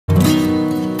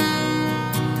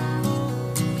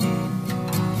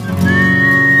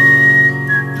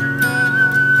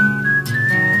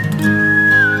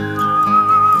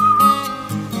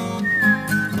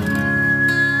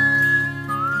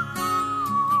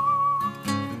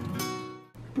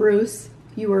Bruce,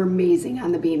 you were amazing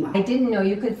on the beanwheel. I didn't know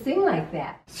you could sing like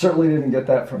that. Certainly didn't get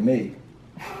that from me.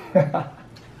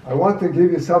 I want to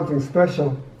give you something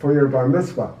special for your bar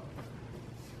mitzvah.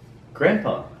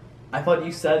 Grandpa, I thought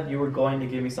you said you were going to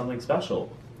give me something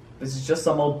special. This is just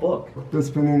some old book. That's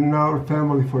been in our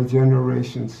family for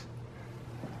generations.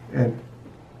 And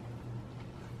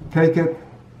take it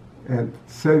and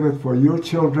save it for your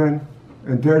children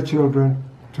and their children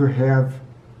to have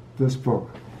this book.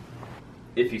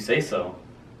 If you say so.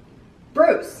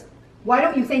 Bruce, why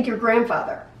don't you thank your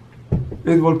grandfather?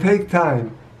 It will take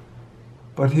time,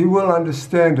 but he will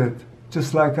understand it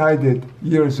just like I did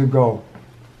years ago.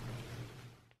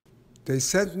 They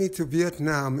sent me to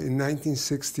Vietnam in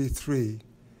 1963.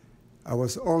 I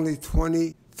was only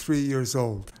 23 years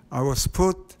old. I was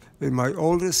put in my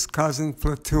oldest cousin's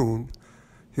platoon.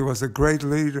 He was a great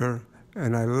leader,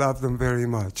 and I loved him very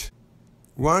much.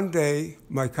 One day,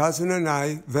 my cousin and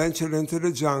I ventured into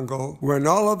the jungle when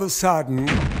all of a sudden,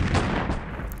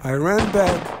 I ran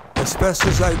back as fast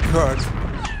as I could,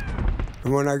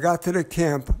 and when I got to the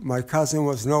camp, my cousin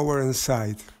was nowhere in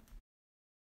sight.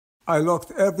 I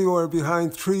looked everywhere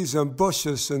behind trees and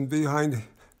bushes and behind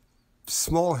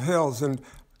small hills and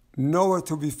nowhere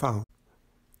to be found.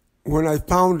 When I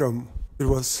found him, it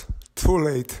was too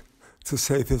late to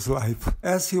save his life.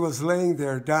 As he was laying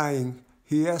there dying,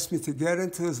 he asked me to get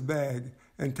into his bag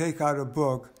and take out a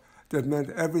book that meant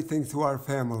everything to our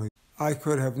family. I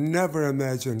could have never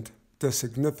imagined the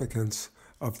significance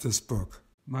of this book.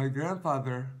 My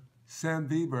grandfather, Sam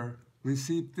Bieber,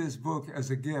 received this book as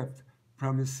a gift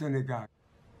from his synagogue.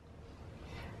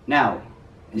 Now,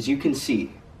 as you can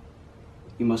see,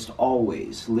 you must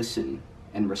always listen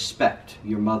and respect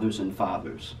your mothers and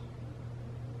fathers.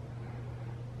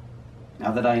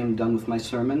 Now that I am done with my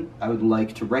sermon, I would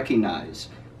like to recognize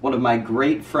one of my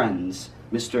great friends,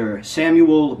 Mr.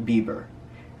 Samuel Bieber.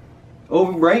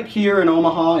 Over right here in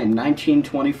Omaha in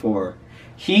 1924,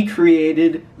 he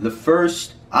created the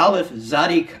first Aleph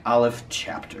Zadik Aleph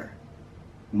chapter,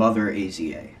 Mother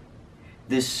AZA.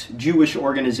 This Jewish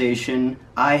organization,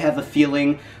 I have a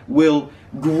feeling, will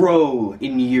grow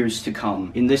in years to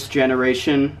come. In this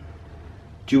generation,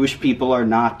 Jewish people are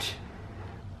not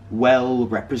well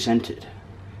represented.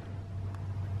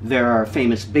 There are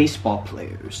famous baseball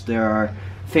players, there are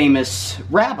famous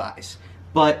rabbis,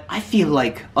 but I feel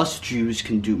like us Jews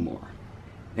can do more.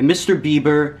 And Mr.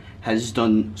 Bieber has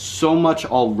done so much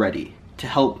already to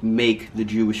help make the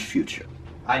Jewish future.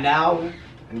 I now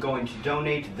am going to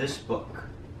donate this book,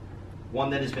 one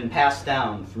that has been passed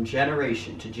down from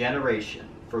generation to generation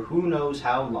for who knows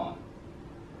how long,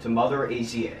 to Mother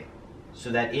AZA,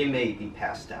 so that it may be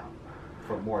passed down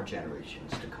for more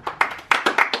generations to come.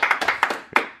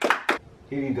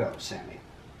 Here you go, Sammy.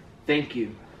 Thank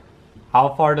you.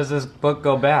 How far does this book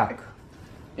go back?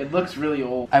 It looks really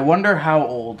old. I wonder how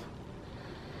old.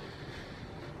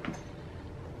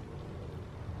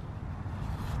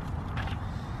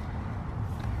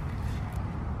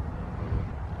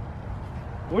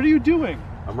 What are you doing?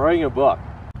 I'm writing a book.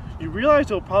 You realize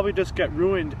it'll probably just get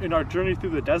ruined in our journey through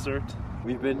the desert.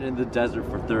 We've been in the desert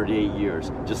for 38 years.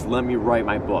 Just let me write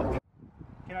my book.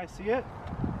 Can I see it?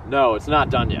 No, it's not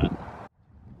done yet.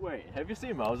 Wait, have you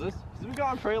seen Moses? He's been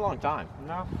gone for a long time.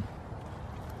 No.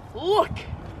 Look!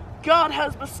 God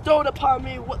has bestowed upon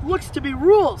me what looks to be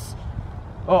rules.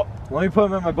 Oh, let me put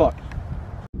them in my book.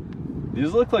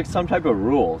 These look like some type of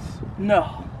rules.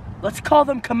 No. Let's call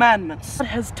them commandments. God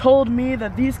has told me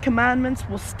that these commandments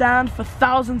will stand for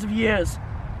thousands of years.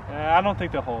 I don't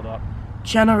think they'll hold up.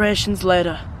 Generations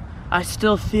later, I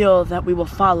still feel that we will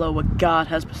follow what God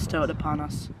has bestowed upon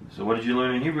us. So what did you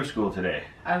learn in Hebrew school today?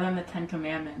 I learned the 10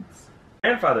 Commandments.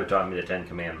 Grandfather taught me the 10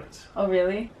 Commandments. Oh,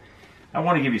 really? I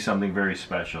want to give you something very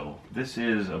special. This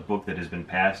is a book that has been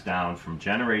passed down from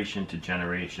generation to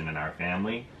generation in our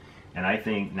family, and I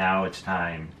think now it's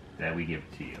time that we give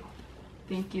it to you.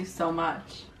 Thank you so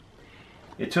much.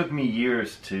 It took me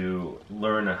years to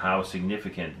learn how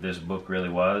significant this book really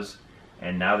was,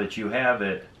 and now that you have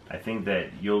it, I think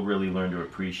that you'll really learn to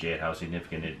appreciate how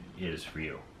significant it is for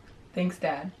you. Thanks,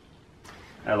 Dad.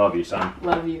 I love you, son.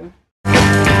 Love you.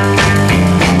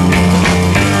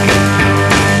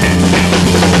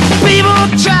 People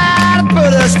try to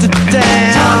put us to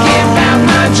down, talking about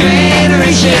my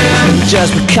generation,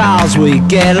 just because we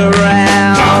get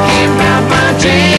around, talking about my generation.